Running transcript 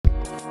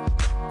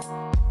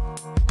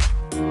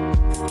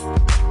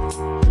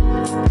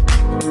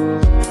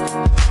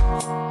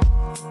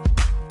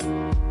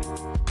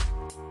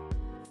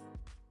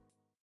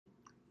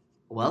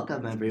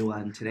Welcome,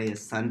 everyone. Today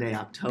is Sunday,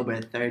 October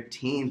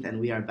 13th, and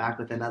we are back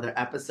with another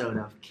episode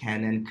of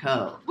Ken &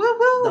 Co.,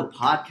 the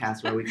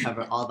podcast where we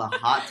cover all the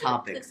hot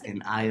topics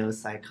in IO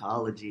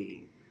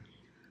psychology.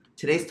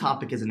 Today's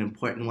topic is an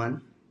important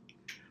one.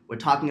 We're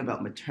talking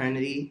about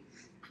maternity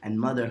and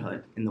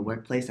motherhood in the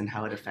workplace and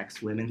how it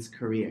affects women's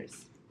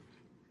careers.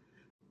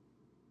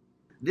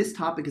 This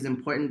topic is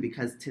important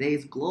because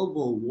today's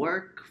global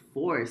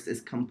workforce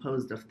is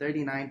composed of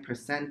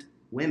 39%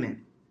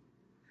 women.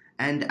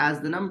 And as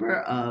the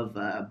number of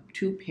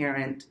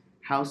two-parent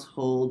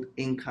household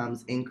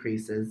incomes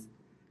increases,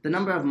 the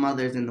number of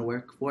mothers in the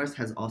workforce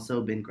has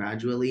also been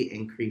gradually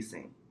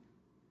increasing.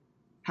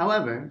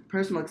 However,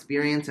 personal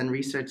experience and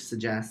research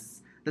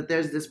suggests that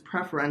there's this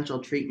preferential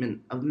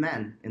treatment of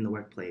men in the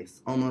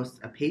workplace,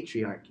 almost a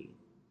patriarchy.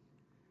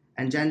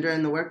 And gender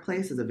in the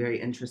workplace is a very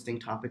interesting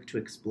topic to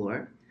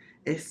explore,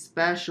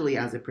 especially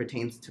as it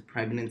pertains to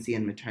pregnancy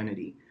and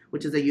maternity,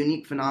 which is a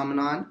unique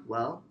phenomenon,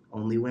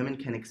 only women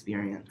can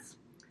experience.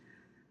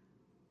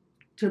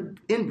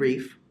 In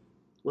brief,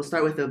 we'll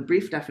start with a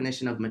brief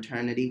definition of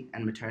maternity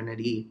and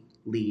maternity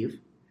leave,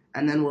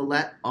 and then we'll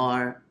let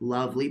our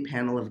lovely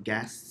panel of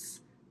guests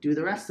do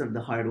the rest of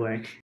the hard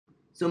work.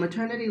 So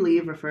maternity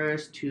leave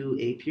refers to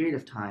a period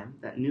of time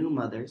that new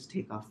mothers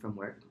take off from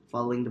work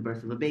following the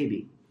birth of a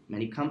baby.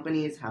 Many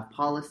companies have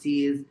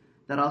policies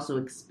that also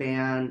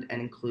expand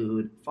and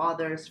include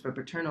fathers for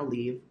paternal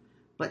leave,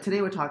 but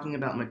today we're talking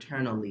about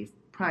maternal leave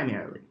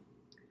primarily.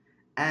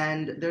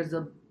 And there's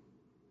a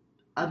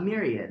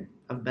myriad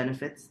of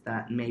benefits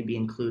that may be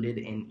included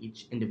in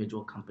each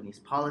individual company's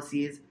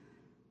policies,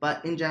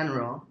 but in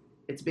general,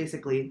 it's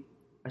basically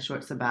a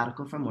short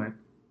sabbatical from work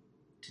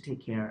to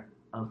take care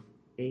of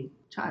a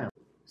child.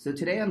 So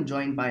today I'm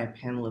joined by a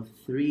panel of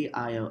 3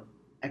 IO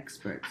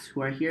experts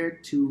who are here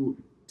to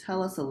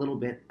tell us a little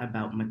bit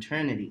about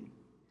maternity.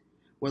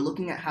 We're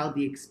looking at how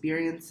the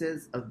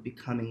experiences of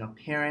becoming a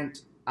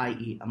parent,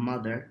 i.e. a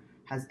mother,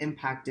 has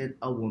impacted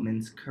a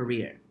woman's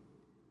career.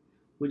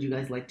 Would you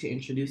guys like to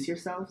introduce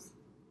yourselves?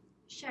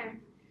 Sure.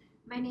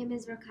 My name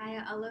is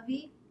Rakaya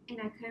Alavi, and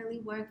I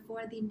currently work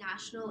for the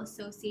National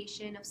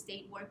Association of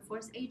State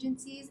Workforce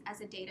Agencies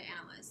as a data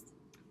analyst.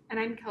 And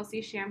I'm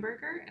Kelsey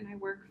Schamberger, and I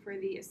work for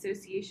the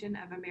Association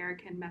of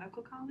American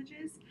Medical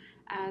Colleges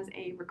as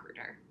a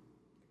recruiter.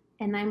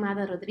 And I'm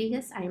Ada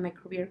Rodriguez. I am a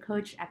career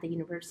coach at the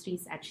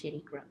universities at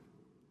Shady Grove.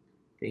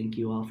 Thank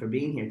you all for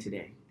being here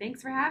today.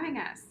 Thanks for having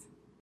us.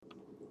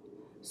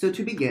 So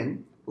to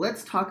begin,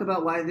 let's talk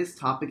about why this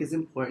topic is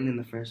important in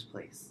the first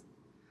place.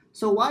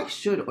 So why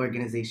should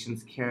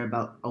organizations care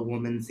about a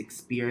woman's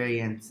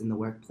experience in the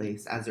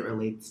workplace as it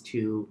relates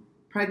to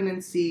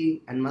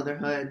pregnancy and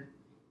motherhood?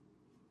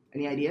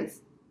 Any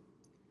ideas?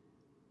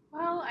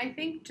 Well, I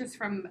think just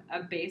from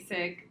a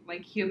basic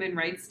human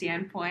rights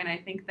standpoint, I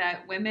think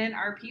that women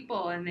are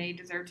people and they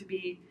deserve to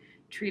be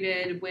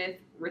treated with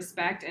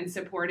respect and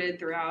supported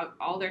throughout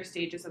all their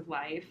stages of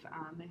life.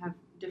 They have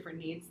different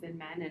needs than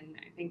men, and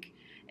I think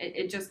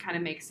it just kind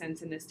of makes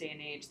sense in this day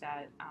and age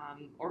that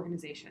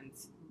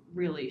organizations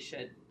really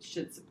should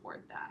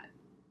support that.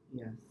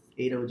 Yes.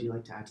 Ada, would you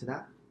like to add to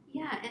that?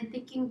 Yeah, and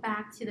thinking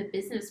back to the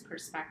business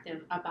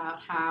perspective about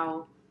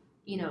how,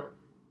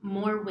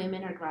 more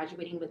women are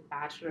graduating with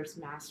bachelor's,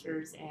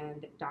 master's,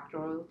 and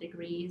doctoral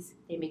degrees.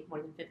 They make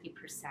more than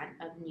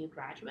 50% of new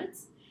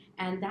graduates.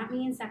 And that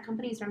means that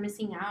companies are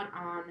missing out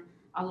on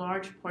a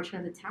large portion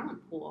of the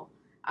talent pool.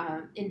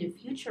 In the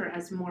future,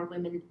 as more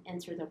women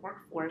enter the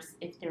workforce,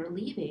 if they're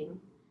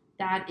leaving,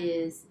 that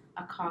is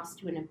a cost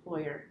to an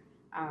employer,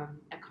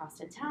 a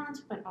cost of talent,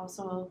 but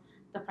also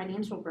the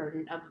financial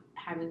burden of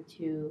having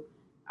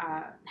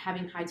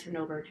high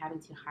turnover and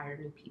having to hire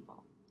new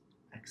people.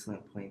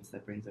 Excellent points.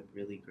 That brings up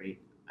really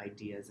great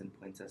ideas and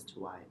points as to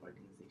why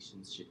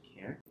organizations should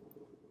care.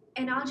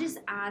 And I'll just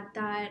add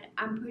that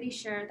I'm pretty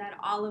sure that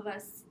all of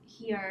us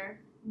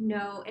here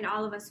know, and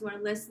all of us who are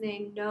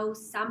listening know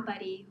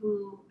somebody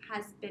who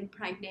has been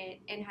pregnant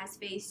and has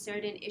faced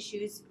certain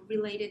issues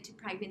related to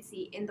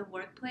pregnancy in the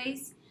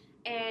workplace.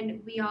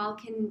 And we all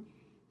can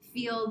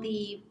feel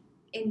the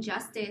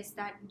injustice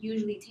that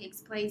usually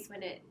takes place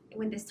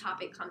when this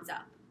topic comes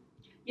up.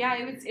 Yeah,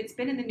 it's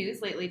been in the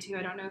news lately too.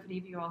 I don't know if any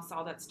of you all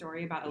saw that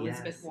story about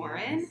Elizabeth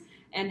Warren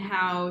and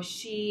how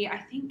she,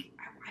 I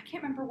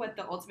can't remember what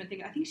the ultimate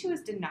thing, I think she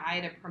was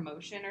denied a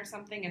promotion or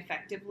something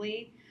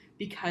effectively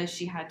because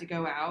she had to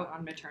go out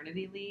on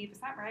maternity leave. Is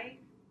that right?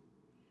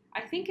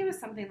 I think it was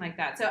something like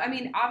that. So,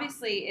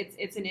 obviously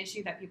it's an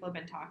issue that people have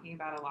been talking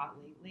about a lot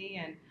lately,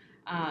 and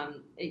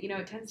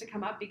it tends to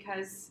come up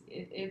because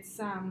it's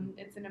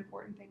an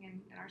important thing in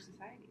our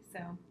society. So,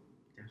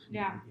 definitely,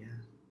 yeah.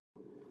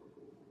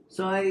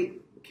 So I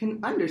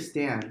can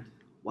understand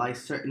why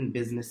certain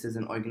businesses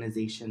and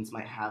organizations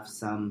might have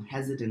some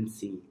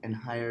hesitancy in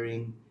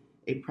hiring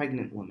a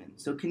pregnant woman.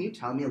 So can you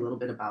tell me a little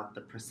bit about the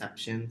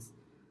perceptions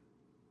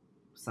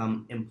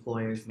some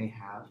employers may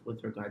have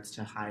with regards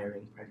to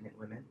hiring pregnant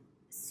women?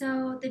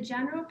 So the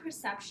general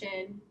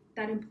perception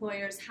that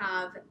employers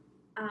have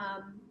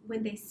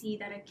when they see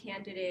that a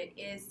candidate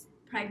is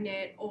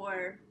pregnant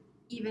or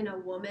even a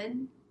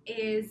woman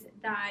is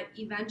that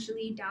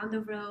eventually down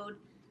the road,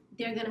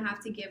 they're going to have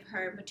to give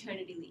her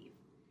maternity leave.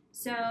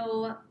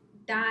 So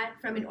that,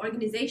 from an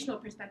organizational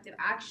perspective,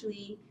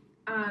 actually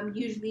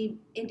usually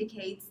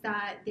indicates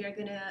that they're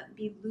going to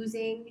be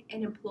losing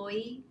an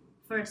employee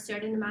for a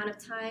certain amount of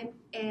time,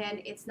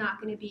 and it's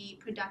not going to be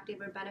productive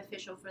or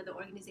beneficial for the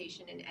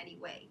organization in any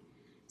way.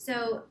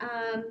 So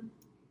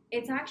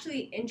it's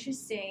actually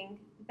interesting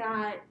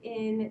that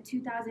in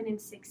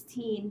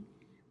 2016,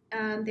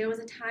 there was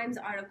a Times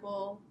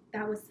article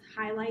that was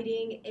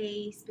highlighting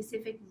a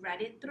specific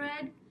Reddit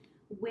thread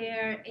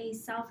where a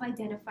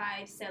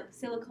self-identified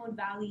Silicon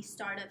Valley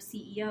startup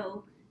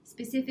CEO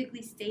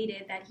specifically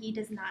stated that he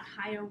does not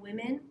hire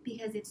women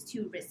because it's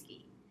too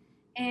risky.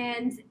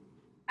 And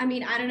I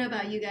mean, I don't know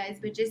about you guys,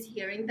 but just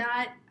hearing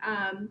that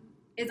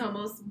is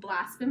almost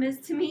blasphemous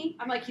to me.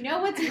 I'm like, you know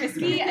what's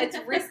risky? It's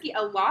risky.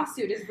 A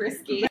lawsuit is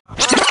risky.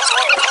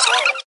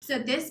 So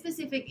this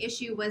specific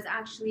issue was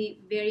actually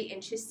very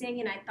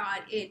interesting, and I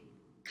thought it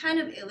kind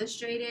of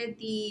illustrated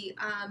the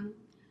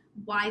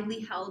widely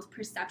held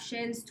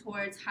perceptions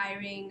towards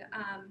hiring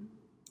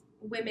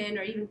women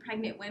or even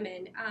pregnant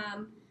women.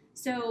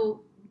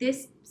 So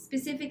this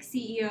specific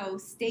CEO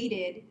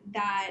stated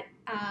that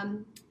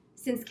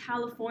since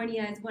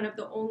California is one of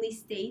the only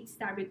states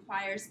that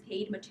requires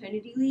paid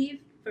maternity leave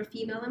for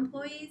female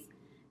employees,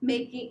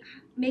 making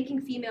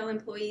female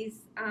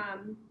employees,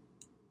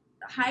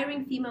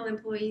 hiring female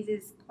employees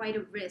is quite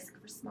a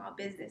risk for small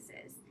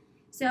businesses.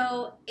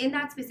 So in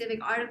that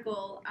specific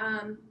article,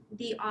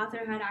 the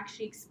author had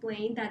actually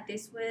explained that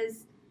this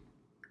was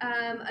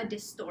a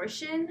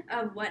distortion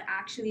of what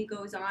actually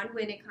goes on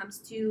when it comes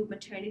to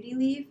maternity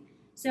leave.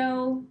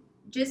 So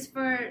just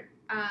for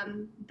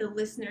the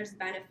listeners'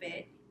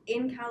 benefit,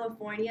 in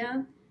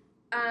California,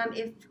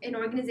 if an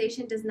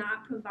organization does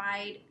not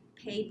provide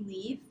paid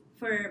leave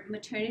for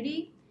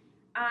maternity,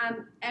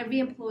 every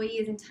employee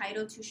is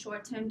entitled to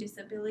short-term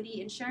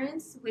disability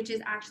insurance, which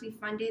is actually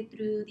funded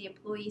through the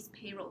employee's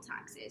payroll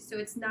taxes. So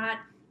it's not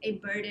a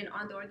burden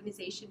on the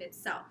organization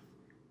itself.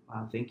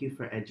 Wow, thank you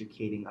for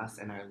educating us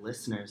and our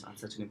listeners on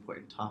such an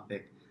important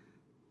topic.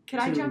 Could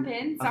I jump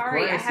in?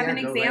 Sorry, course, I have an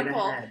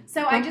example. Right,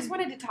 so I just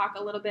wanted to talk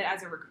a little bit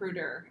as a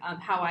recruiter,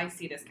 how I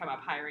see this come up,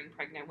 hiring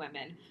pregnant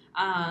women.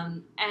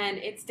 And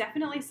it's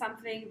definitely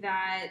something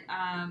that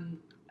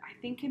I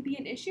think can be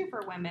an issue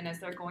for women as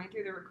they're going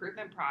through the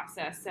recruitment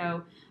process.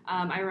 So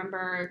I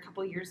remember a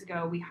couple years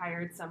ago, we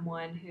hired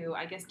someone who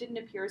I guess didn't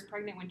appear as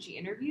pregnant when she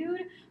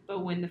interviewed, but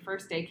when the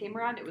first day came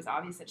around, it was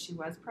obvious that she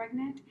was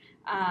pregnant.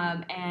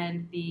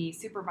 And the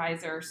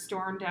supervisor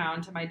stormed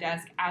down to my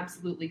desk,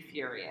 absolutely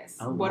furious.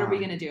 Oh, what wow. are we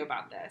going to do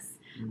about this?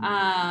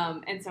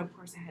 Mm-hmm. And so, of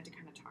course, I had to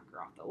kind of talk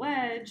her off the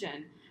ledge,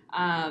 and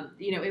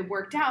it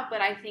worked out.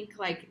 But I think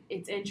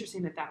it's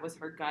interesting that was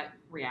her gut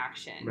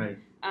reaction. Right.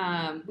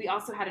 We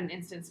also had an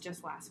instance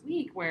just last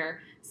week where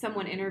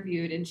someone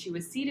interviewed and she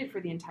was seated for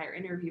the entire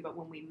interview, but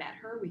when we met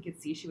her, we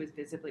could see she was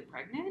visibly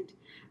pregnant.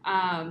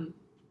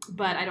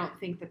 But I don't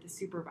think that the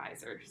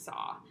supervisor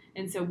saw.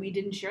 And so we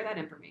didn't share that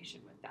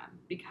information with them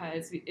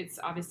because it's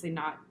obviously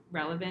not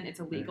relevant. It's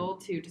illegal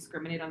to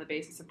discriminate on the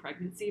basis of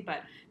pregnancy,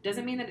 but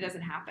doesn't mean that it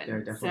doesn't happen. There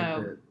are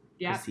definitely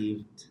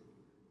perceived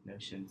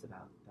notions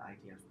about the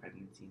idea of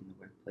pregnancy in the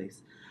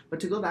workplace.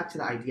 But to go back to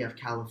the idea of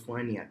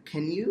California,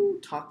 can you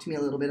talk to me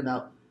a little bit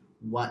about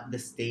what the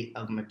state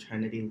of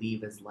maternity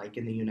leave is like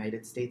in the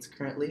United States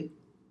currently?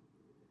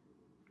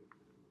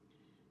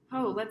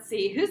 Oh, let's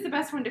see. Who's the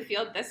best one to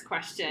field this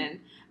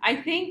question? I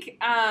think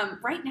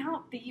right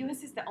now the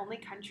U.S. is the only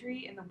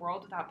country in the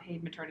world without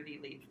paid maternity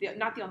leave.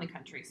 Not the only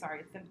country,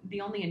 sorry. It's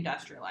the only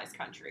industrialized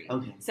country.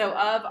 Okay. So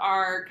of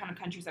our kind of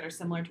countries that are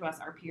similar to us,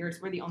 our peers,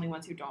 we're the only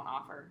ones who don't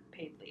offer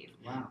paid leave.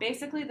 Wow.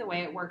 Basically, the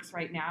way it works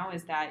right now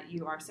is that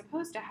you are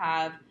supposed to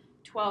have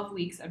 12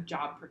 weeks of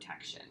job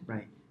protection.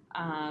 Right.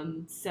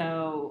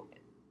 So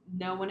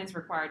no one is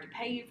required to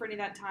pay you for any of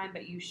that time,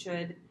 but you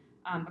should,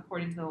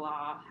 according to the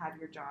law, have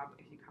your job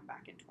if you come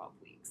back in 12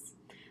 weeks.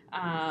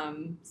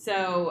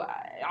 So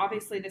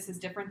obviously this is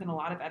different than a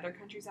lot of other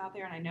countries out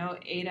there, and I know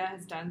Ada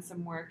has done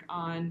some work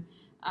on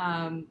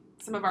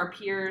some of our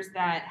peers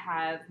that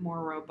have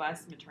more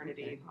robust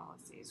maternity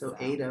policies. So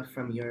Ada,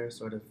 from your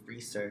sort of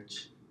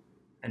research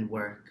and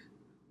work,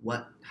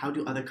 how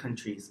do other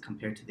countries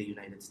compare to the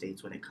United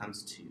States when it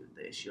comes to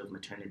the issue of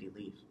maternity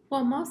leave?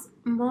 Well,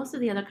 most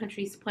of the other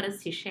countries put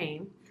us to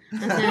shame.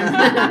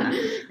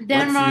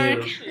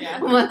 Denmark,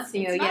 what's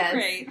new? It's not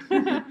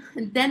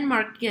Great.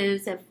 Denmark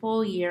gives a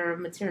full year of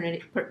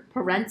maternity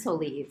parental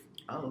leave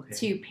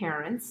to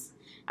parents.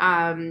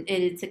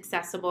 It is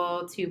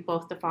accessible to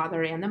both the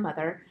father and the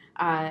mother,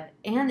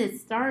 and it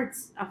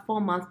starts a full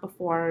month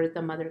before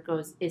the mother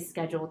is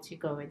scheduled to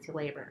go into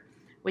labor,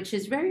 which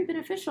is very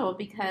beneficial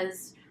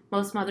because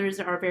most mothers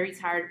are very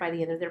tired by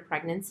the end of their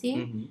pregnancy.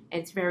 Mm-hmm.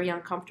 It's very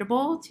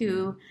uncomfortable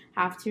to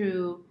have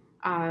to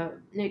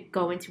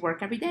go into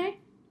work every day.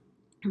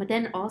 But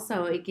then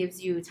also it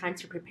gives you time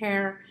to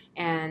prepare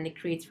and it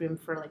creates room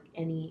for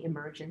any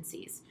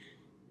emergencies.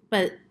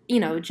 But,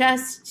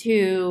 just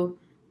to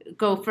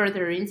go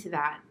further into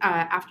that.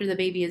 After the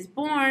baby is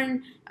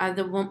born,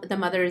 the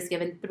mother is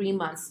given 3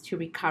 months to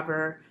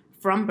recover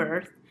from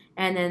birth,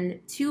 and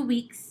then 2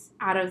 weeks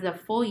out of the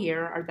full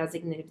year are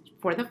designated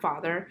for the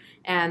father,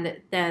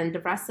 and then the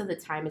rest of the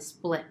time is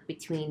split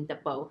between the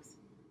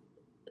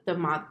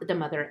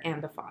mother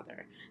and the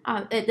father.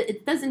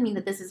 It doesn't mean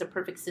that this is a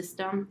perfect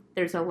system.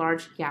 There's a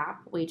large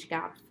wage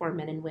gap for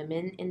men and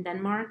women in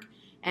Denmark,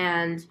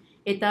 and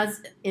it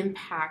does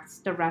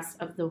impact the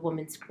rest of the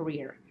woman's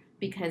career,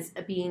 because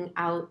being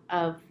out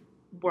of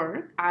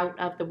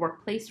the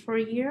workplace for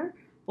a year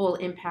will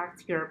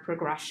impact your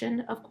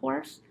progression, of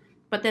course.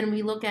 But then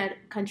we look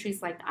at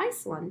countries like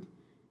Iceland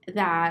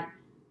that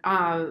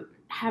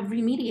have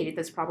remediated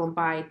this problem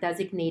by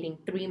designating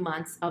 3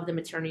 months of the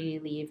maternity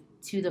leave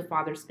to the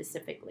father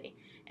specifically,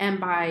 and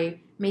by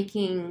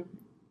making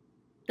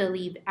the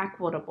leave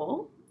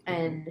equitable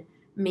and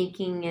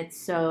making it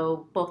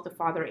so both the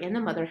father and the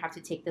mother have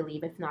to take the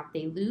leave. If not,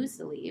 they lose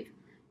the leave.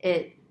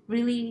 It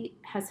really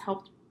has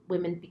helped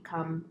women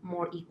become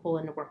more equal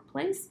in the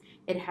workplace.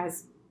 It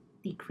has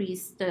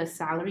decreased the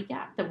salary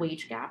gap, the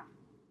wage gap.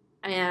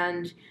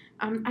 And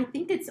I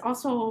think it's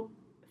also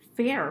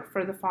fair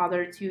for the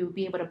father to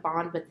be able to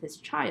bond with his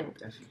child.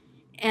 Definitely.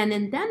 And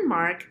in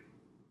Denmark,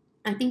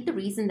 I think the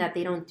reason that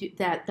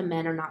that the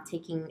men are not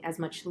taking as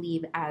much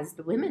leave as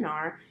the women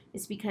are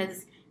is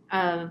because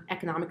of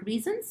economic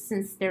reasons.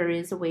 Since there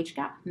is a wage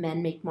gap,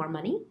 men make more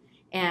money,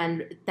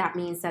 and that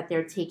means that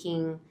they're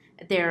taking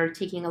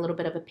a little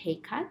bit of a pay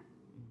cut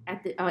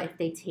if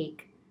they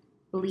take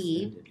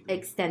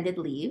extended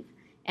leave,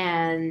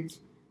 and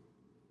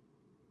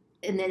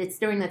then it's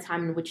during the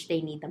time in which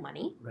they need the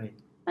money. Right.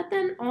 But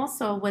then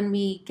also when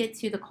we get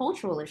to the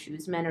cultural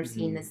issues, men are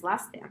seen as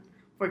less than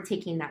for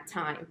taking that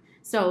time.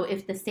 So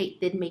if the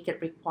state did make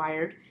it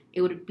required,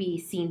 it would be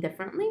seen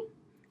differently.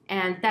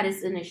 And that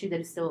is an issue that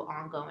is still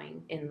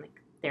ongoing in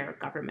their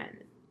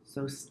government.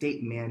 So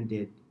state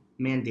mandated,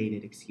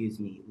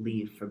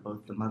 leave for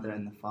both the mother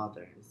and the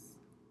father has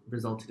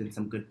resulted in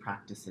some good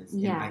practices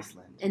in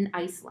Iceland. In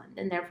Iceland.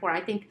 And therefore,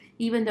 I think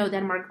even though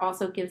Denmark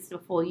also gives the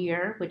full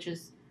year, which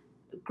is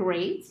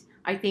great,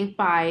 I think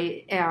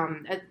by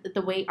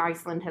the way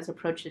Iceland has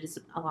approached it is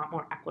a lot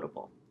more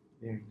equitable.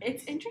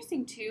 It's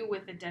interesting, too,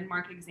 with the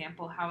Denmark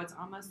example, how it's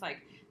almost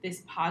like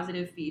this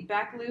positive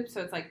feedback loop.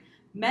 So it's like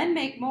men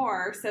make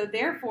more, so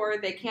therefore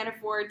they can't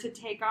afford to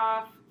take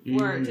off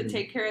or to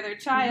take care of their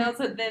child.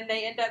 So then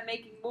they end up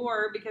making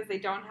more because they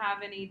don't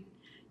have any,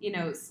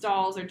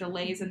 stalls or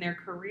delays in their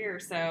career.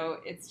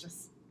 So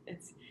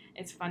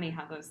it's funny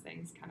how those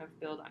things kind of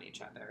build on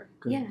each other.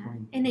 Good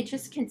point. And it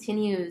just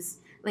continues.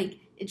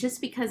 Just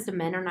because the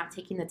men are not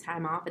taking the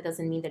time off, it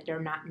doesn't mean that they're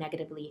not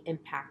negatively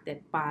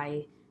impacted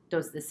by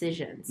those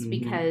decisions,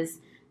 because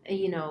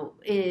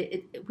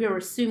we're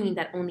assuming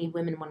that only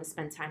women want to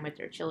spend time with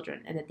their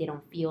children, and that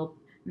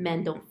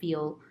men don't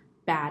feel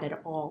bad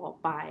at all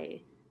by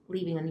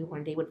leaving a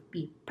newborn. They would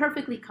be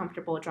perfectly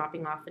comfortable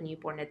dropping off a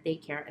newborn at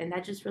daycare, and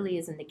that just really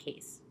isn't the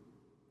case.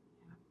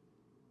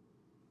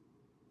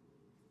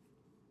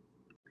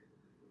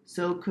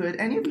 So could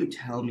any of you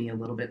tell me a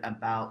little bit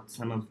about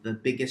some of the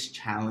biggest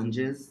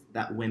challenges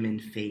that women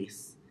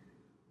face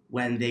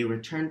when they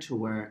return to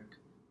work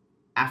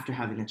after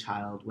having a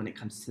child, when it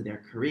comes to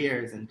their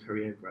careers and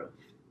career growth?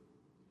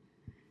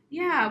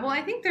 Yeah, well,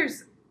 I think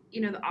there's,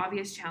 the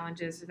obvious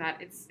challenges is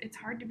that it's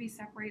hard to be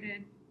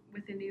separated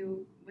with a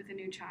new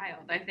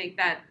child. I think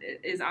that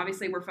is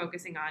obviously we're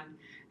focusing on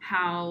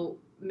how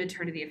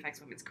maternity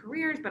affects women's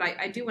careers, but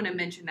I do want to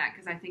mention that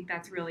because I think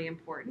that's really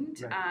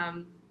important.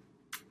 Right.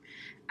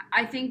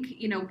 I think,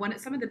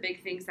 some of the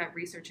big things that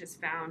research has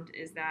found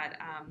is that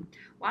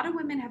a lot of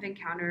women have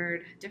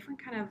encountered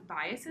different kind of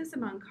biases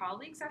among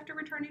colleagues after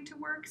returning to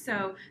work.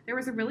 So there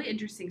was a really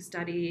interesting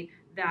study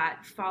that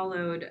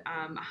followed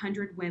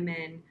 100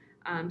 women,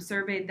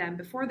 surveyed them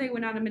before they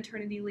went out on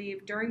maternity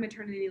leave, during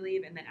maternity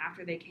leave, and then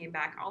after they came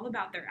back, all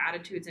about their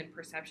attitudes and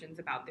perceptions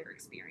about their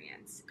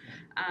experience.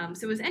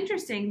 So it was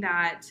interesting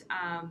that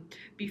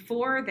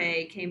before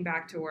they came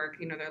back to work,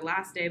 their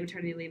last day of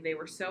maternity leave, they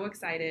were so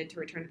excited to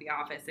return to the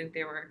office, and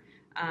they were,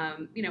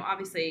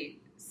 obviously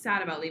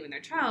sad about leaving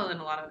their child in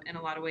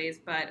a lot of ways,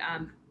 but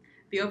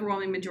the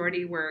overwhelming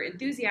majority were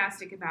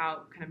enthusiastic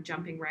about kind of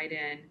jumping right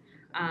in.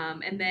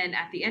 And then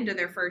at the end of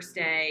their first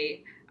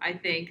day, I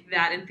think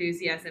that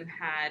enthusiasm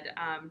had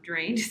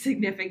drained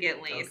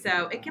significantly. Okay.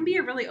 So it can be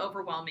a really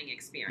overwhelming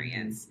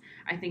experience,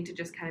 I think, to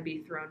just kind of be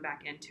thrown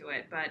back into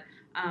it. But,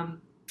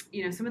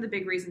 some of the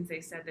big reasons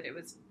they said that it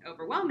was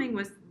overwhelming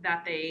was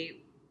that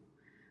they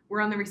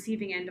were on the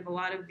receiving end of a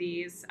lot of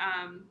these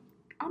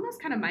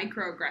almost kind of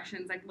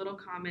microaggressions, like little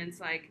comments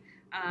like,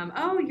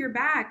 oh, you're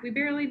back, we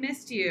barely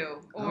missed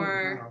you.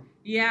 Or,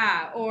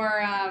 yeah,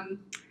 or...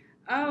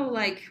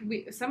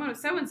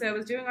 so-and-so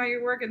was doing all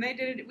your work and they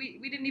did it.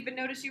 We didn't even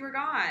notice you were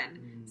gone.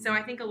 So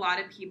I think a lot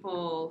of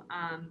people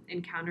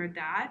encountered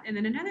that. And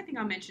then another thing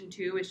I'll mention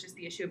too is just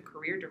the issue of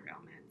career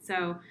derailment.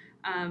 So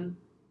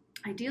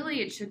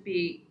ideally it should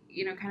be,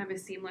 kind of a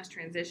seamless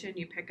transition.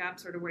 You pick up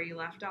sort of where you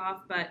left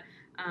off. But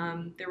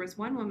there was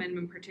one woman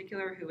in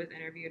particular who was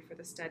interviewed for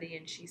the study,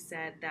 and she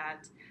said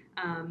that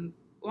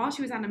while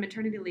she was on a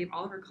maternity leave,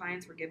 all of her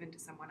clients were given to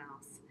someone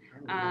else.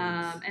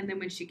 Nice. And then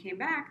when she came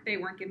back, they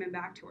weren't given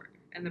back to her.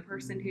 And the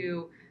person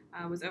who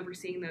was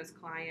overseeing those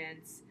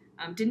clients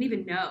didn't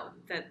even know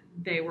that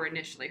they were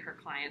initially her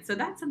clients. So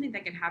that's something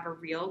that can have a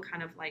real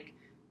kind of like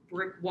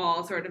brick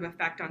wall sort of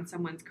effect on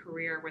someone's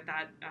career where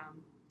that,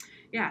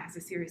 has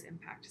a serious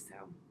impact. So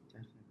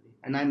Definitely.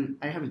 And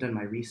I haven't done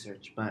my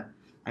research, but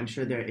I'm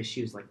sure there are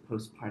issues like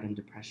postpartum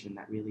depression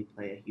that really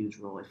play a huge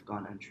role if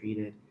gone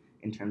untreated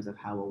in terms of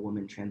how a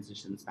woman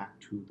transitions back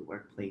to the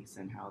workplace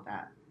and how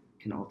that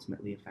can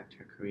ultimately affect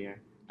her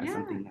career. That's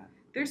something that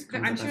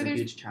I'm sure there's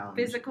huge challenge.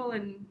 physical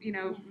and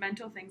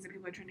mental things that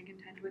people are trying to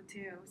contend with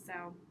too.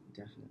 So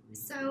Definitely.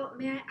 So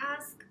may I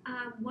ask,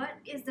 what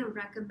is the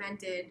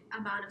recommended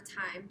amount of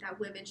time that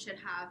women should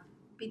have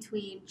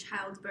between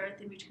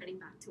childbirth and returning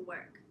back to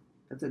work?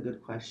 That's a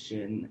good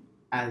question.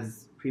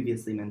 As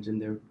previously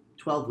mentioned, there are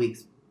 12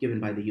 weeks given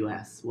by the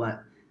U.S.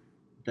 What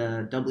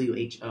the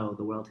WHO,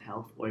 the World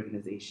Health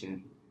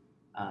Organization,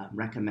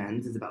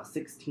 recommends is about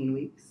 16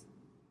 weeks.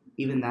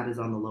 Even that is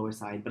on the lower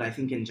side, but I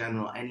think in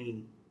general,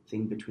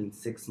 anything between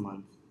 6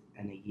 months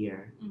and a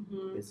year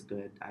is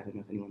good. I don't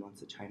know if anyone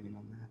wants to chime in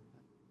on that.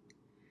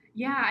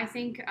 Yeah, I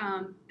think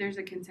there's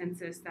a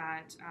consensus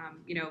that,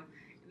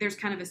 there's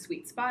kind of a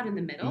sweet spot in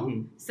the middle.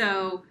 Mm-hmm.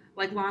 So,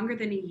 like, longer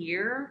than a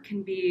year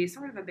can be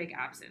sort of a big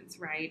absence,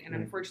 right? And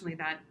Right. unfortunately,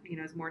 that,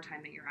 is more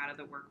time that you're out of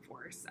the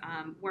workforce.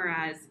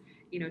 Whereas,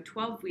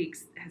 12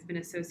 weeks has been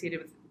associated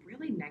with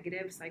really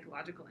negative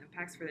psychological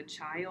impacts for the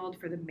child,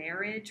 for the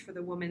marriage, for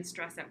the woman's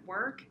stress at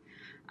work.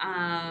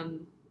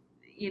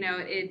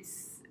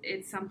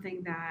 It's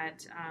something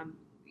that,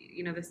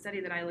 the study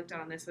that I looked at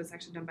on this was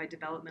actually done by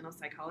developmental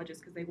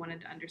psychologists because they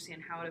wanted to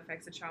understand how it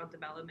affects a child's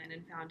development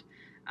and found,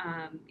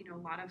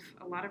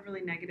 a lot of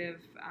really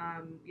negative,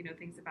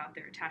 things about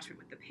their attachment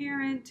with the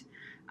parent.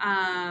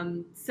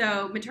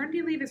 So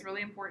maternity leave is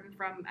really important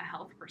from a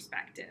health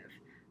perspective,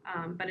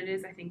 but it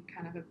is, I think,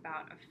 kind of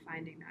about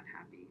finding that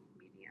happy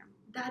medium.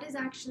 That is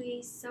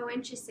actually so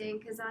interesting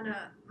because on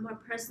a more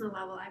personal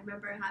level, I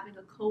remember having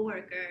a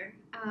coworker.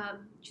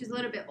 She was a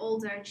little bit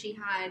older and she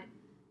had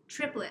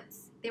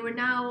triplets. They were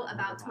now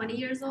about 20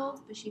 years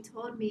old, but she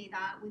told me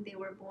that when they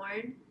were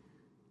born,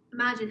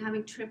 imagine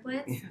having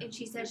triplets, and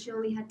she said she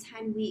only had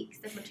 10 weeks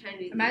of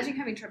maternity leave. Imagine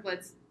having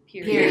triplets,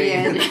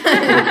 Period.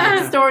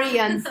 Story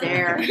ends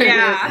there.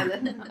 Yeah.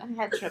 I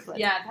had triplets.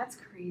 Yeah, that's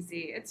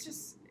crazy. It's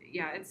just,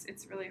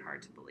 it's really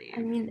hard to believe.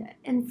 I mean,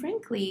 and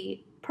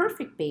frankly,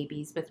 perfect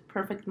babies with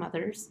perfect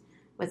mothers,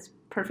 with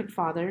perfect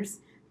fathers,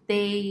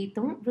 they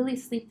don't really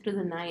sleep through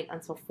the night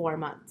until 4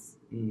 months.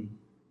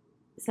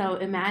 So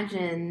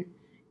imagine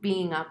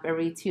being up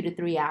every 2 to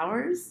 3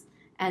 hours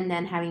and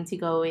then having to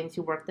go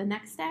into work the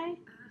next day.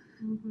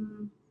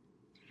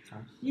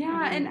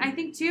 Yeah, and I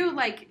think too,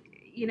 like,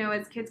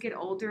 as kids get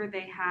older,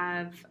 they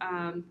have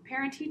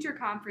parent-teacher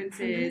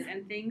conferences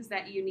and things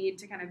that you need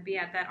to kind of be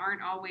at that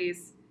aren't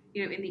always,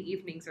 in the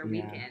evenings or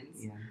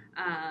weekends.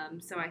 Yeah.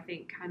 So I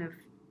think kind of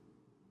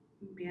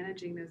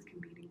managing those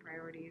competing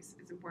priorities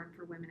is important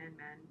for women and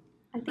men.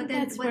 I think But then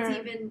that's what's where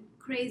even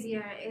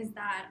crazier is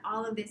that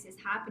all of this is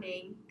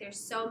happening. There's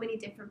so many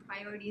different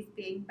priorities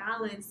being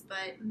balanced,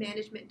 but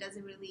management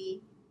doesn't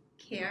really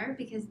care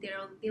because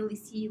they only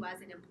see you as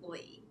an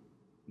employee.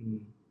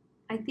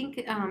 I think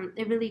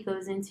it really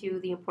goes into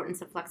the importance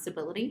of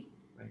flexibility,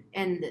 Right.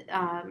 and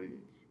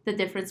the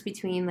difference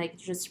between like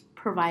just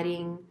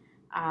providing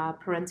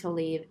parental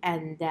leave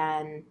and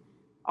then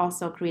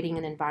also creating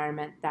an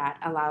environment that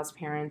allows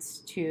parents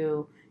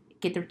to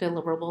get their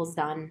deliverables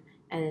done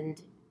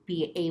and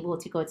be able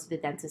to go to the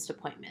dentist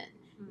appointment.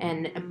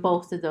 And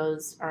both of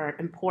those are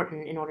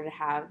important in order to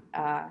have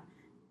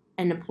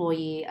an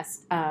employee,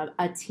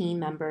 a team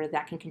member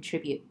that can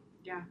contribute.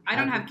 Yeah, I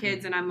don't have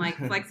kids, and I'm like,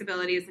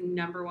 flexibility is the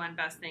number one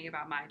best thing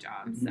about my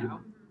job. So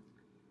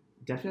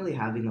Definitely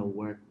having a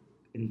work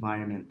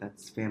environment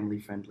that's family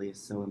friendly is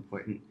so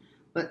important.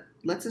 But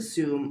let's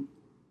assume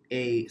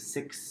a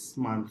 6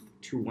 month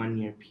to 1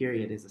 year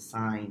period is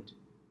assigned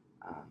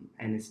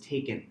and is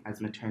taken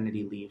as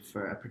maternity leave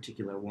for a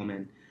particular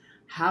woman.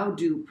 How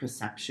do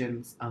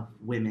perceptions of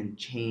women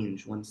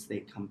change once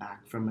they come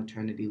back from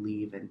maternity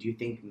leave? And do you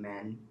think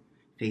men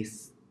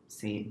face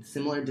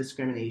similar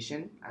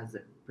discrimination as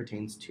it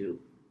pertains to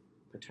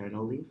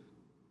paternal leave?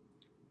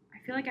 I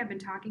feel like I've been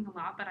talking a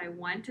lot, but I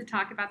want to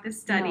talk about this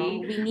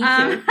study. No, we need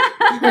to.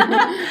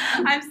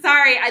 I'm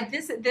sorry.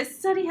 This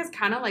study has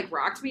kind of like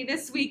rocked me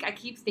this week. I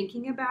keep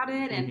thinking about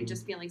it and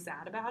just feeling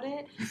sad about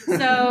it.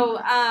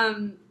 So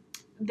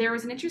there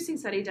was an interesting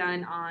study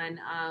done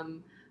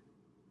on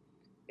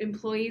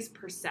employees'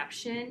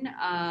 perception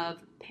of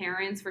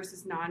parents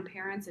versus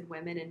non-parents and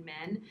women and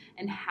men,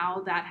 and how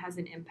that has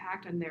an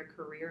impact on their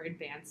career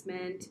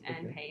advancement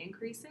and pay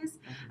increases.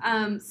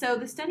 So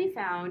the study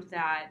found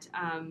that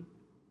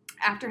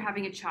after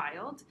having a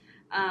child,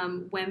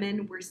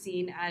 women were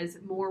seen as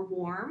more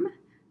warm,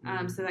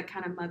 so that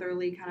kind of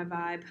motherly kind of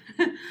vibe,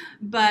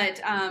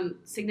 but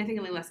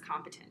significantly less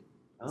competent.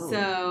 Oh.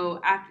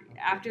 So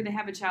after they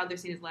have a child, they're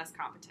seen as less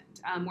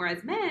competent.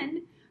 Whereas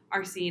men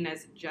are seen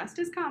as just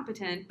as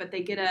competent, but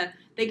they get a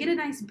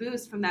nice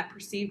boost from that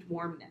perceived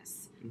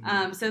warmness.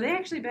 Mhm. So they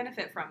actually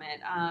benefit from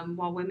it,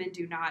 while women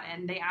do not.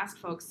 And they asked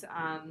folks,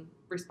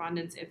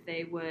 respondents, if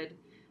they would,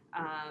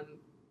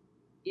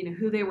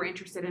 who they were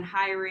interested in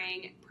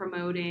hiring,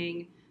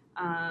 promoting,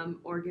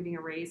 or giving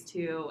a raise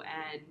to,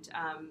 and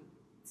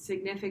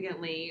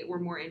significantly were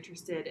more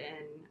interested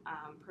in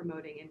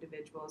promoting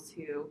individuals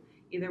who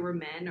either were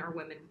men or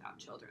women without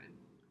children.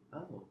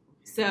 Oh.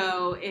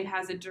 So it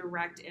has a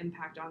direct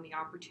impact on the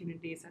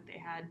opportunities that they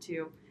had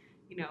to,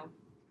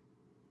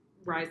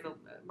 rise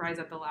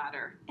up the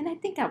ladder. And I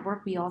think at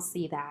work we all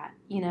see that,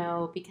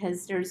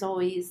 because there's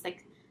always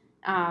like,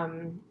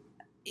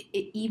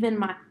 even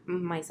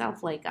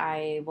myself, like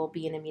I will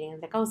be in a meeting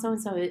like, oh, so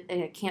and so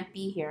can't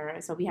be here,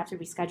 so we have to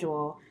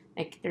reschedule.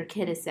 Like their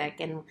kid is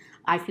sick, and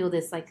I feel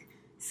this like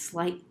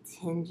slight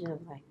tinge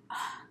of like,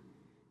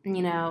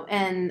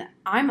 And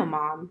I'm a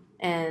mom,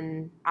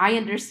 and I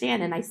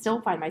understand, and I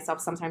still find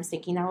myself sometimes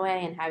thinking that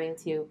way and having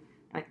to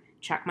like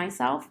check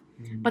myself.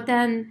 Mhm. But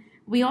then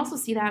we also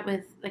see that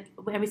with like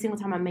every single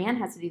time a man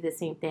has to do the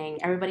same thing,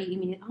 everybody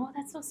immediately, oh,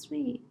 that's so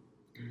sweet.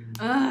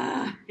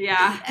 Yeah.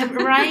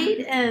 Right?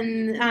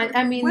 And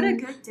I mean, what a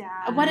good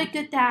dad. What a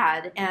good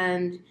dad.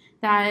 And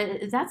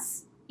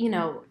that's,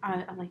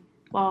 I'm like,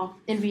 well,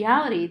 in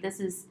reality, this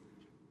is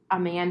a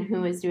man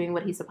who is doing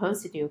what he's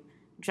supposed to do.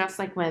 Just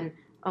like when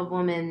a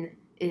woman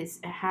is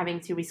having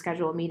to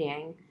reschedule a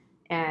meeting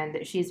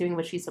and she's doing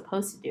what she's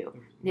supposed to do.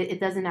 It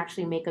doesn't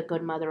actually make a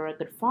good mother or a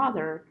good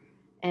father.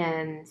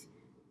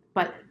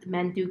 But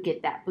men do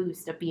get that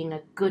boost of being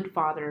a good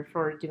father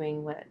for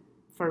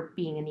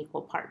being an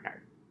equal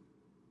partner.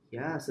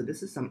 Yeah, so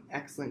this is some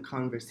excellent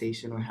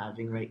conversation we're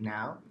having right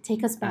now.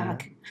 Take us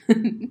back.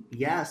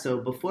 Yeah, so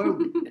before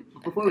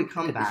we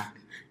come back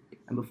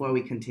and before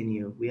we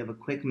continue, we have a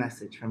quick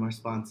message from our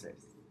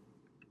sponsors.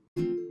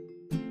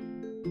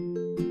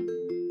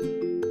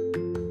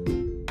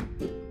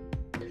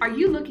 Are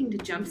you looking to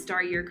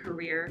jumpstart your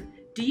career?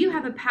 Do you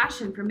have a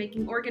passion for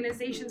making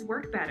organizations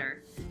work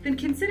better? Then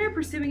consider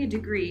pursuing a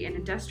degree in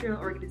industrial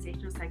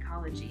organizational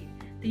psychology.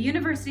 The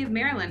University of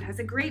Maryland has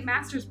a great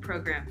master's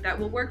program that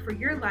will work for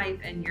your life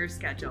and your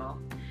schedule.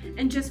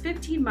 In just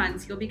 15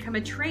 months, you'll become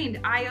a trained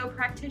IO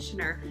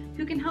practitioner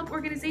who can help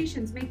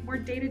organizations make more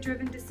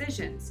data-driven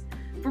decisions.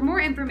 For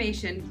more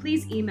information,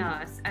 please email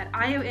us at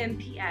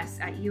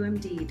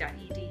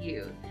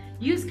iomps@umd.edu.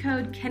 Use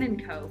code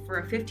KENNANCO for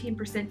a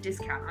 15%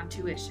 discount on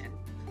tuition.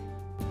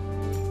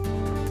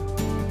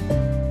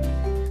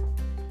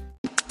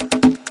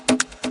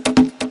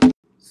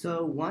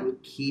 So one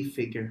key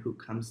figure who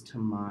comes to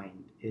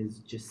mind is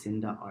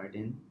Jacinda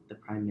Ardern, the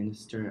Prime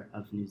Minister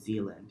of New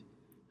Zealand,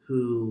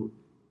 who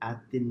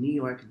at the New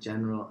York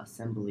General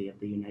Assembly of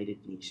the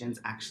United Nations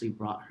actually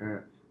brought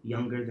her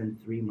younger than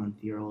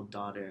 3-month-old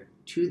daughter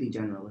to the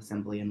General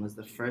Assembly and was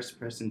the first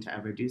person to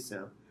ever do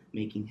so,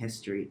 making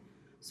history.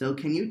 So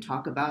can you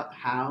talk about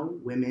how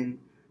women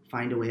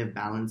find a way of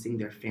balancing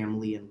their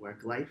family and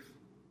work life?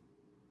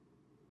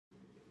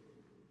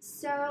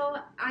 So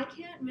I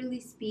can't really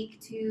speak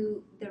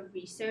to the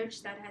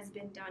research that has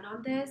been done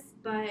on this,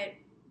 but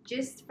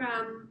just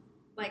from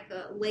like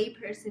a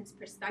layperson's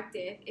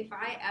perspective, if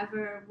I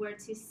ever were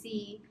to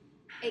see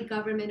a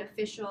government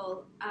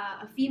official,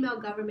 a female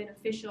government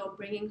official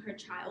bringing her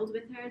child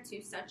with her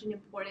to such an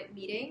important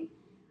meeting,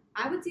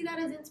 I would see that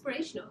as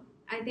inspirational.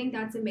 I think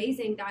that's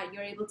amazing that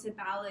you're able to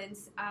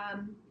balance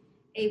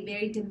a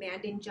very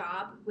demanding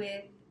job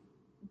with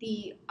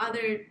the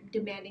other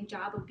demanding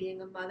job of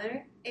being a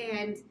mother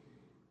and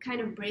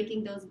kind of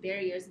breaking those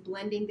barriers,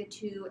 blending the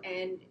two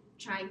and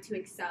trying to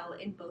excel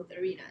in both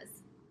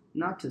arenas.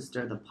 Not to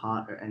stir the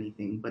pot or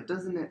anything, but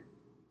doesn't it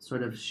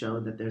sort of show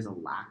that there's a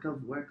lack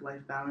of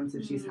work-life balance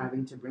if she's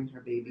having to bring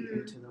her baby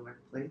into the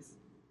workplace?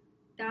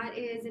 That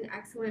is an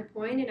excellent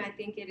point, and I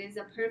think it is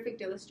a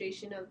perfect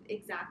illustration of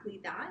exactly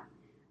that.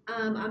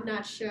 I'm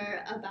not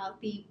sure about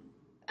the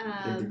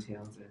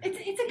details.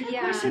 It's a good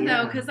question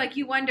though, because like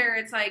you wonder,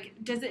 it's like,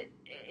 is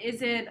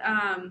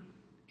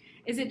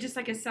it just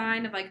like a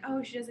sign of like,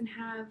 oh, she doesn't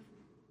have,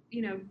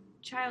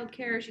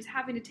 childcare, she's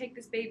having to take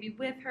this baby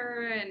with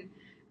her, and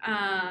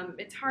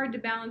it's hard to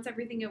balance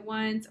everything at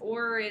once,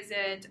 or is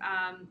it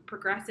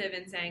progressive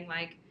in saying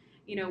like,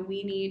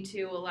 we need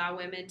to allow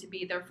women to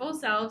be their full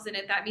selves, and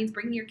if that means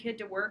bringing your kid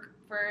to work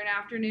for an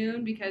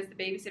afternoon because the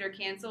babysitter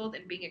canceled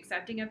and being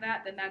accepting of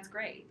that, then that's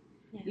great.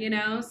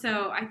 Yeah.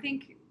 So I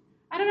think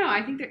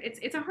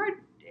it's a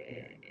hard.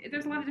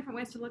 There's a lot of different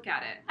ways to look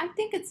at it. I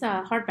think it's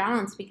a hard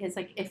balance because,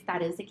 like, if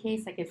that is the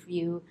case, like, if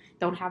you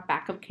don't have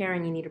backup care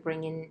and you need to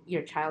bring in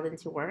your child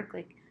into work,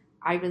 like,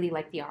 I really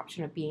like the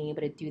option of being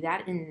able to do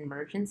that in an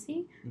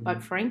emergency. Mm-hmm.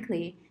 But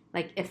frankly,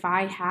 like, if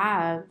I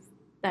have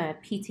the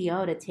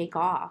PTO to take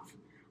off,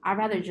 I'd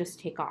rather just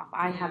take off.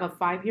 I have a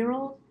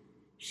 5-year-old.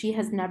 She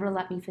has never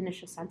let me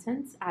finish a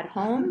sentence at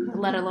home,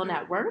 let alone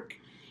at work.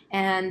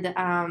 And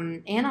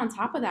on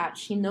top of that,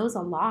 she knows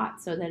a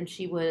lot. So then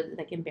she would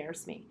like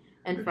embarrass me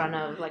in front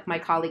of like my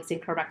colleagues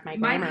and correct my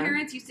grammar. My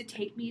parents used to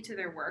take me to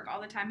their work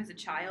all the time as a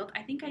child.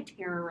 I think I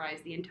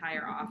terrorized the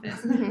entire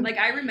office. Like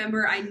I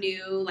remember I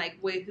knew like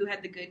who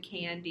had the good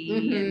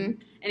candy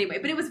and anyway,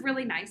 but it was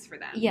really nice for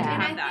them to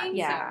have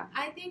that.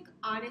 I think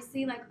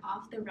honestly, like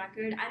off the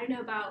record, I don't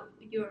know about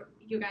your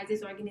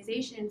guys'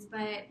 organizations,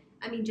 but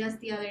I mean just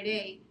the other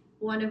day,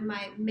 one of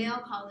my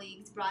male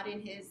colleagues brought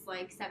in his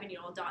like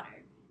 7-year-old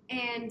daughter.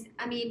 And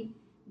I mean,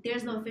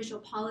 there's no official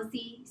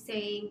policy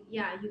saying,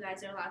 yeah, you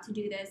guys are allowed to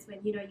do this when,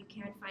 you know, you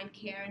can't find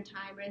care in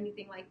time or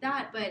anything like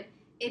that. But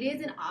it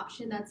is an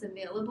option that's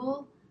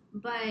available.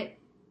 But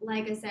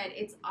like I said,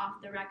 it's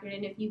off the record.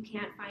 And if you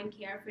can't find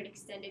care for an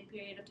extended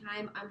period of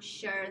time, I'm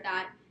sure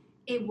that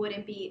it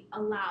wouldn't be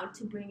allowed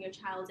to bring your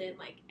child in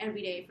like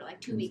every day for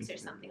like 2 weeks or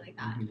something like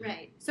that.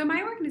 Right. So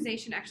my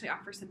organization actually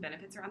offers some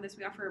benefits around this.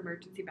 We offer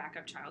emergency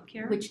backup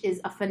childcare, which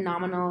is a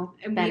phenomenal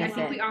benefit. I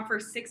think we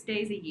offer 6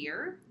 days a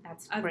year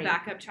of great.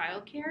 Backup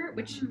childcare,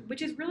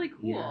 which is really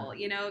cool. Yeah.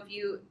 You know, if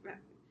you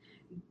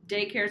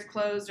daycare's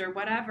closed or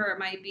whatever it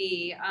might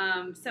be.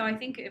 So I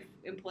think if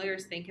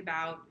employers think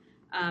about,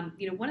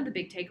 you know, one of the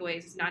big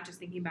takeaways is not just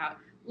thinking about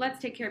let's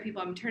take care of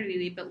people on maternity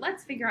leave, but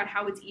let's figure out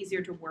how it's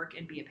easier to work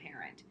and be a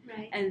parent.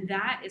 Right. And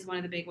that is one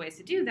of the big ways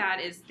to do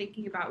that is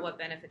thinking about what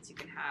benefits you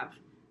can have.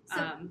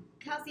 So,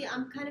 Kelsey,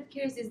 I'm kind of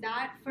curious, is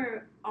that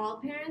for all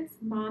parents,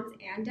 moms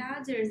and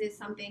dads, or is it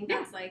something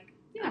that's like,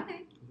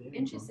 okay,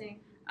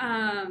 interesting.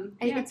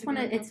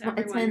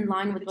 It's in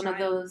line with one of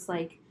those,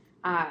 like,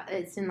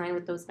 it's in line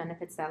with those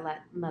benefits that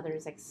let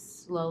mothers, like,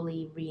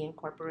 slowly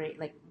reincorporate,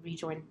 like,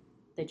 rejoin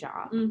the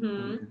job.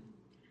 Mm-hmm.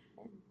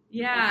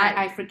 Yeah,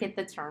 I forget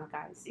the term,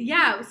 guys.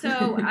 Yeah,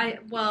 so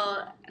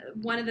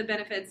one of the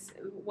benefits,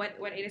 what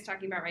Ada's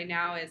talking about right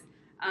now is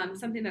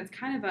something that's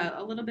kind of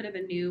a little bit of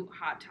a new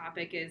hot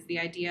topic is the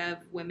idea of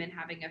women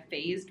having a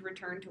phased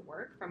return to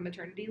work from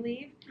maternity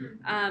leave.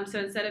 Mm-hmm. So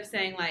instead of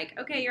saying like,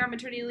 okay, you're on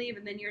maternity leave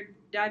and then you're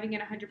diving in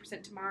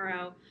 100%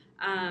 tomorrow,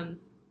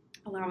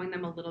 allowing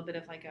them a little bit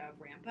of like a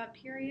ramp up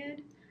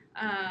period.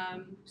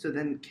 So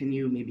then can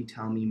you maybe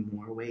tell me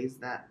more ways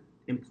that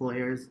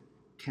employers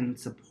can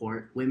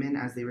support women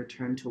as they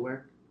return to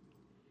work?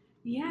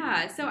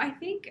 Yeah, so I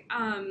think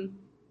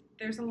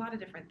there's a lot of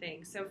different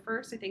things. So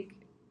first, I think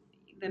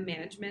the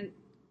management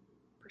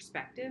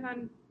perspective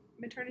on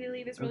maternity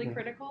leave is really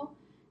critical.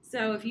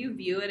 So if you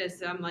view it as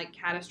some like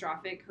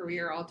catastrophic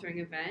career-altering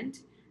event,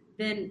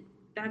 then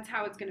that's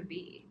how it's going to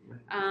be.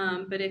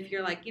 Right. But if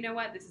you're like, you know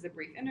what, this is a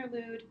brief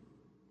interlude,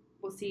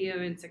 we'll see you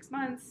in 6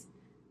 months,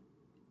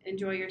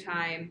 enjoy your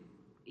time,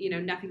 you know,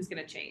 nothing's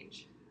going to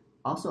change.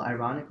 Also,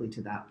 ironically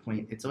to that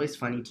point, it's always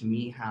funny to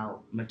me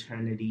how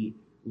maternity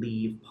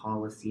leave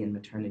policy and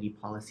maternity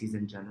policies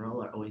in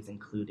general are always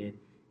included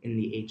in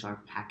the HR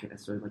packet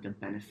as sort of like a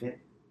benefit,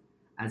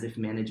 as if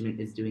management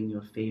is doing you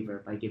a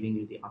favor by giving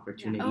you the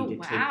opportunity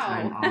to take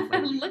time off.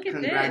 Like, look at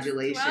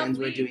congratulations,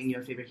 we're doing you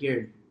a favor.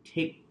 Here,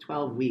 take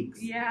 12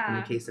 weeks in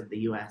the case of the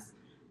U.S.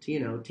 to,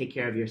 you know, take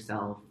care of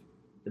yourself,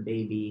 the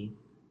baby,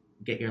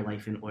 get your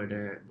life in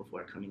order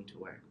before coming to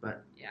work.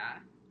 But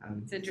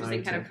it's interesting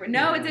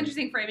it's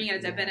interesting framing it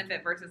as a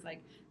benefit versus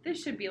like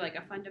this should be like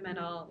a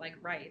fundamental like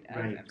right of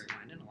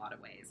everyone in a lot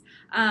of ways.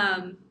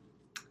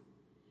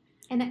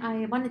 And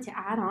I wanted to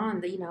add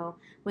on that, you know,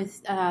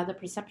 with the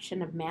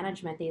perception of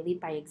management, they lead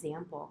by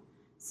example.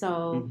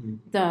 So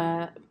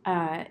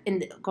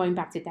going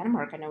back to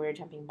Denmark, I know we were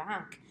jumping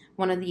back.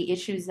 One of the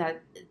issues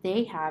that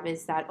they have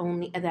is that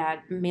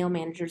male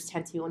managers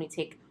tend to only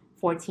take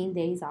 14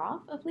 days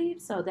off of leave.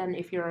 So then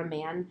if you're a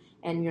man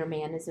and your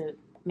man is a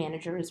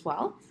manager as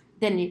well,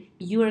 then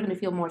you are going to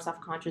feel more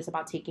self-conscious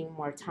about taking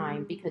more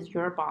time because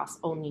your boss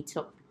only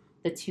took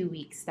the 2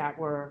 weeks that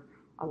were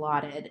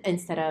allotted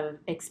instead of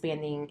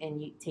expanding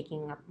and you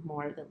taking up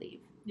more of the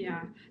leave.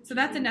 Yeah. So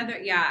that's another,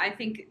 I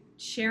think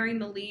sharing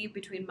the leave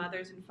between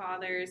mothers and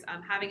fathers,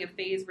 having a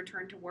phased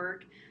return to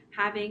work,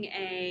 having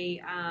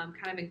a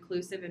kind of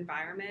inclusive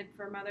environment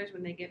for mothers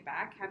when they get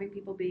back, having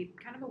people be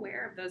kind of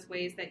aware of those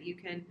ways that you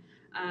can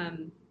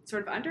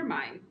sort of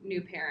undermine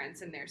new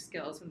parents and their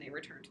skills when they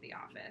return to the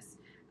office,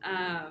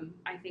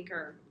 I think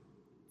are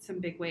some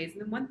big ways.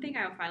 And then one thing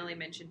I'll finally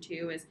mention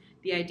too is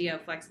the idea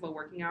of flexible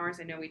working hours.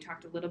 I know we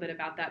talked a little bit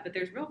about that, but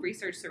there's real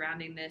research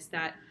surrounding this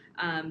that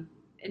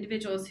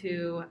individuals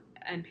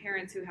and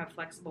parents who have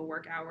flexible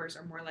work hours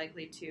are more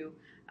likely to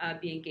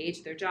be engaged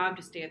at their job,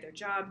 to stay at their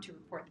job, to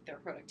report that their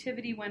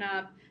productivity went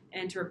up,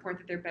 and to report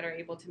that they're better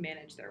able to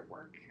manage their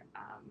work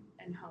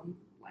and home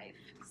life.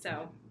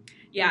 So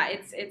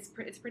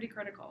it's pretty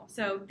critical.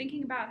 So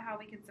thinking about how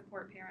we can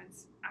support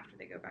parents after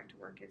they go back to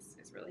work is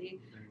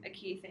really a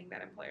key thing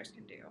that employers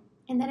can do.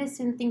 And that is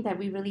something that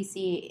we really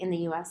see in the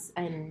U.S.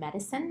 in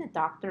medicine.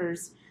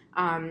 Doctors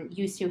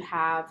used to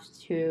have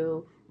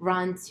to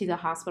run to the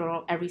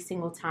hospital every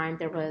single time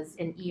there was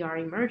an ER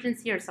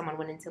emergency or someone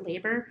went into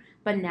labor.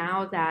 But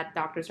now that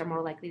doctors are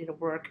more likely to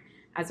work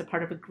as a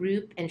part of a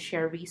group and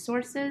share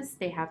resources,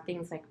 they have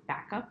things like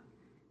backup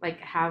like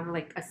have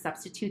like a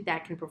substitute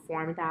that can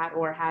perform that,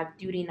 or have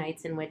duty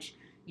nights in which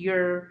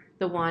you're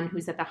the one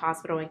who's at the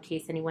hospital in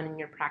case anyone in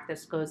your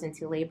practice goes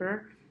into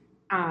labor.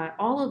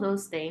 All of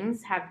those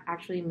things have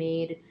actually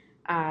made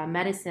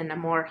medicine a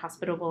more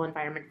hospitable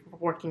environment for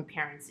working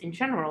parents in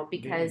general,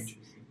 because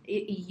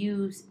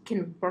you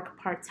can work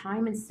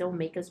part-time and still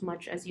make as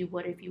much as you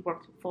would if you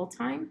worked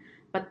full-time,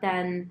 but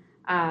then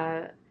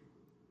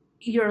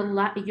you're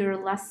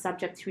less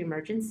subject to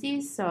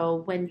emergencies.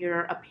 So when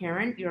you're a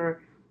parent,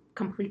 you're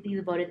completely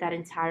devoted that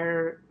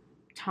entire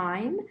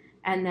time,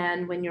 and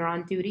then when you're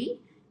on duty,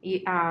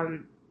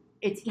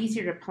 it's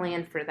easier to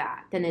plan for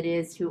that than it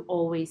is to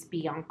always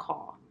be on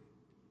call.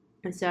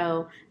 And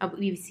so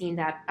we've seen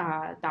that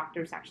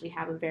doctors actually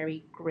have a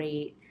very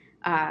great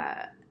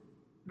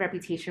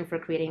reputation for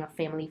creating a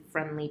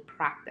family-friendly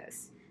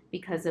practice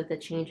because of the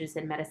changes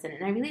in medicine.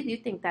 And I really do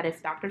think that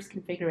if doctors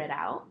can figure it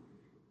out,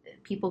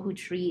 people who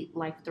treat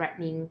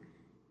life-threatening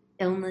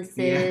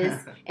illnesses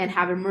and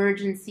have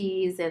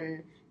emergencies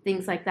and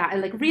things like that,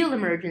 like real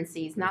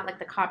emergencies, not like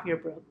the copier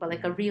broke, but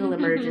like a real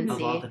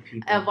emergency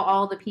of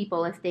all the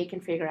people, if they can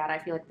figure it out, I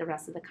feel like the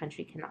rest of the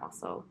country can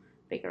also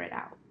figure it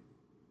out.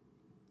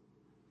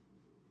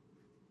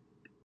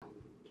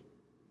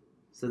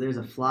 So there's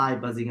a fly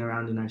buzzing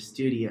around in our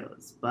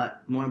studios,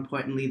 but more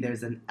importantly,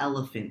 there's an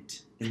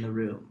elephant in the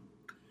room.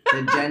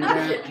 The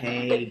gender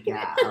pay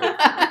gap.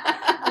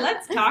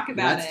 Let's talk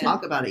about it. Let's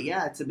talk about it.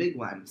 Yeah, it's a big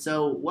one.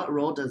 So what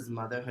role does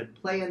motherhood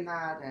play in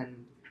that,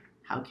 and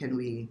how can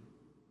we,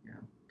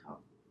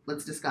 talk?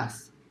 Let's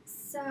discuss.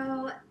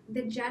 So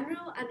the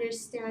general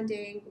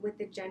understanding with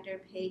the gender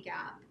pay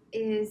gap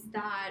is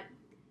that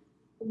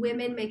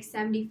women make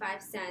 75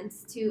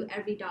 cents to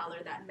every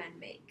dollar that men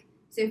make.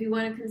 So if you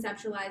want to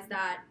conceptualize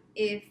that,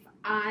 if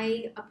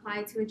I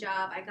applied to a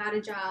job, I got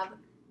a job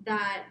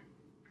that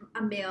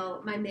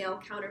my male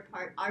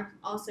counterpart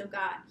also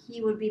got,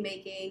 he would be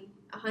making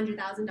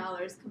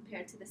 $100,000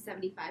 compared to the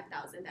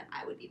 $75,000 that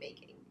I would be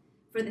making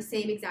for the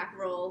same exact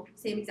role,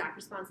 same exact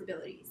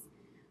responsibilities.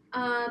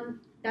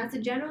 That's a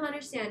general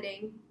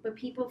understanding, but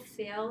people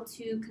fail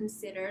to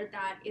consider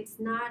that it's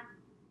not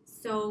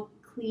so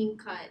clean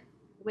cut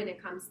when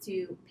it comes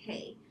to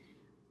pay.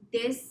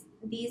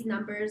 These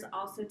numbers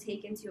also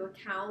take into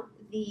account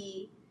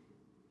the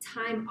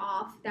time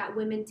off that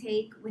women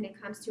take when it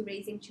comes to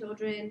raising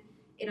children.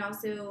 It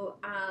also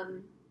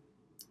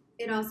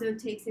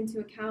takes into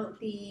account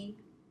the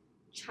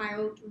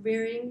child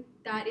rearing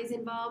that is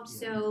involved. Yeah.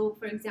 So,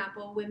 for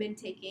example, women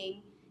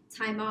taking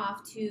time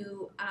off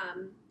to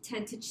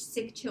tend to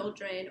sick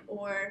children,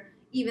 or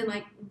even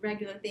like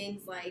regular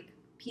things like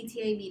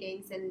PTA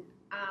meetings and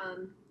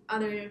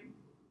other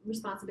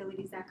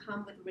responsibilities that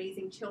come with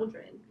raising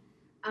children.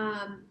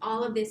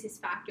 All of this is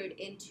factored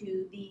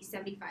into the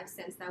 75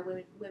 cents that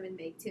women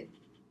make to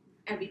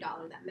every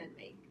dollar that men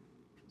make.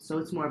 So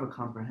it's more of a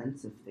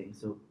comprehensive thing.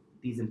 So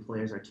these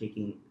employers are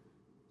taking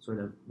sort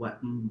of what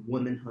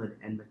womanhood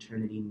and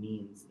maternity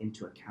means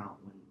into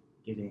account when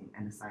giving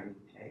and assigning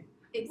pay.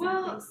 Exactly.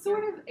 Well, it's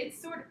sort of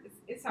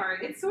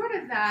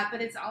that,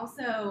 but it's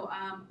also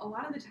a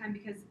lot of the time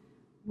because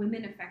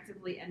women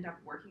effectively end up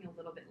working a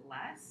little bit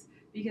less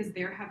because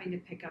they're having to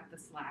pick up the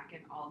slack in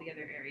all the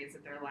other areas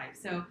of their life.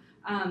 So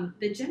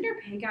the gender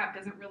pay gap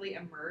doesn't really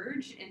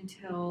emerge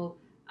until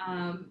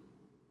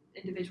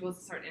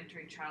individuals start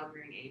entering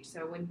child-rearing age.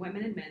 So when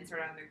women and men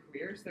start out in their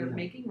careers, they're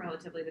making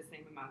relatively the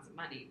same amounts of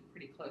money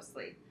pretty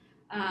closely.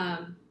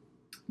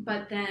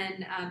 But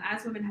then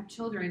as women have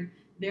children,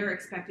 they're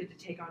expected to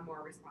take on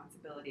more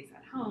responsibilities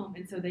at home,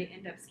 and so they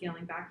end up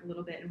scaling back a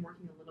little bit and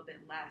working a little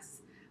bit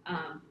less,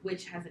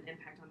 which has an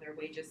impact on their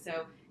wages.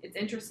 So it's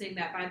interesting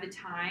that by the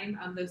time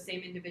those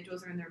same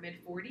individuals are in their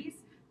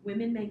mid-40s,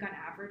 women make on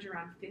average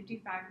around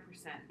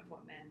 55% of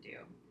what men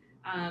do.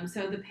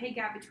 So the pay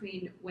gap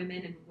between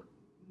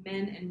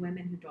men and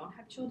women who don't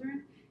have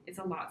children is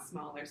a lot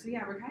smaller. So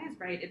yeah, Rakaya is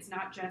right. It's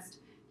not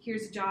just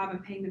here's a job, I'm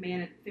paying the man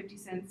at 50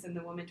 cents and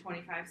the woman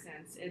 25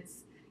 cents.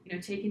 It's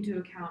take into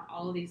account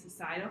all of these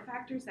societal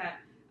factors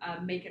that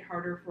make it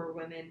harder for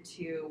women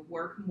to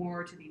work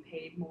more, to be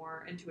paid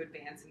more, and to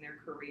advance in their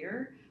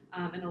career.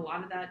 And a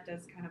lot of that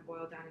does kind of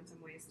boil down in some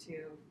ways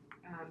to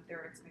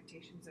their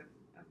expectations of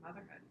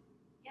motherhood.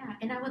 Yeah,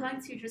 and I would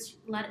like to just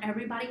let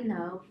everybody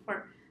know,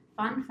 for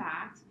fun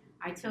fact,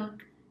 I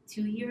took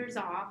 2 years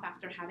off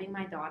after having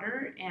my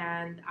daughter,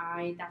 and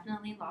I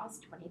definitely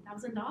lost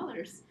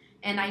 $20,000.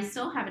 And I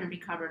still haven't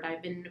recovered.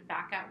 I've been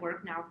back at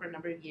work now for a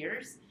number of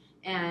years,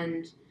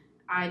 and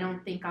I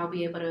don't think I'll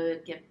be able to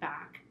get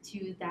back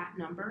to that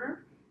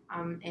number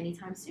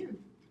anytime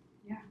soon.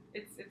 Yeah,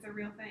 it's a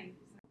real thing.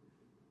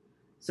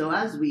 So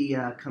as we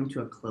come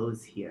to a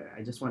close here,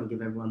 I just want to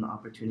give everyone the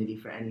opportunity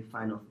for any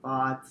final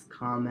thoughts,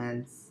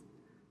 comments.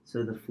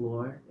 So the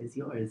floor is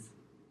yours.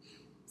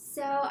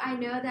 So I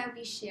know that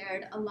we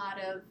shared a lot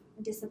of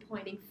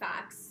disappointing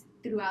facts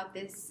throughout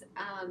this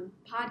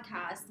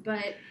podcast,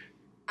 but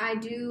I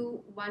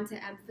do want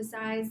to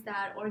emphasize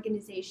that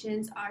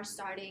organizations are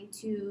starting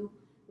to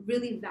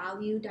really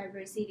value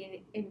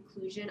diversity and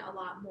inclusion a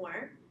lot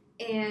more,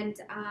 and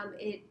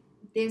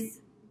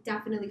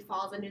definitely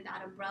falls under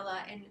that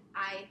umbrella, and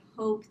I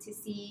hope to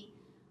see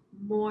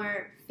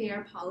more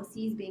fair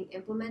policies being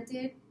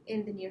implemented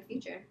in the near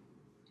future.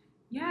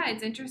 Yeah,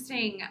 it's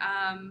interesting.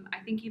 I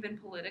think even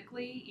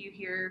politically, you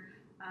hear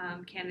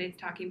candidates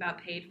talking about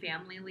paid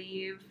family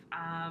leave.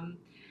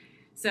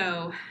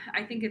 So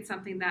I think it's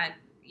something that,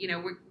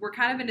 we're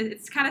kind of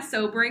it's kind of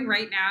sobering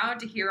right now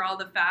to hear all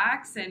the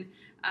facts and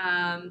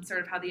sort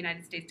of how the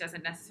United States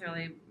doesn't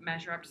necessarily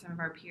measure up to some of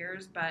our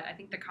peers, but I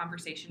think the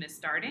conversation is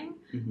starting.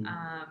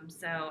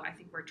 So I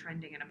think we're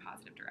trending in a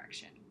positive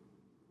direction.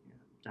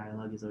 Yeah.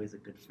 Dialogue is always a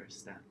good first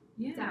step.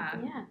 Yeah.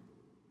 Yeah.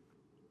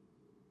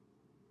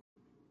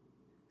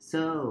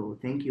 So,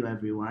 thank you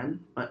everyone,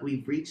 but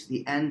we've reached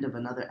the end of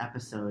another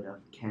episode of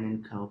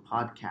Ken & Co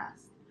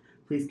podcast.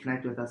 Please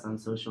connect with us on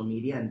social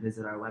media and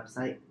visit our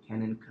website,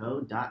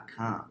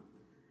 kenandco.com.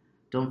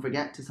 Don't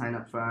forget to sign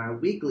up for our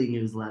weekly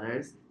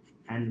newsletters,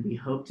 and we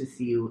hope to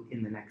see you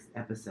in the next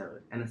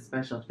episode. And a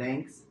special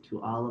thanks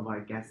to all of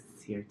our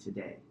guests here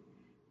today.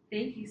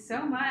 Thank you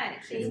so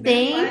much. It's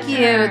been a Thank you.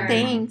 pleasure.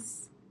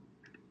 Thanks.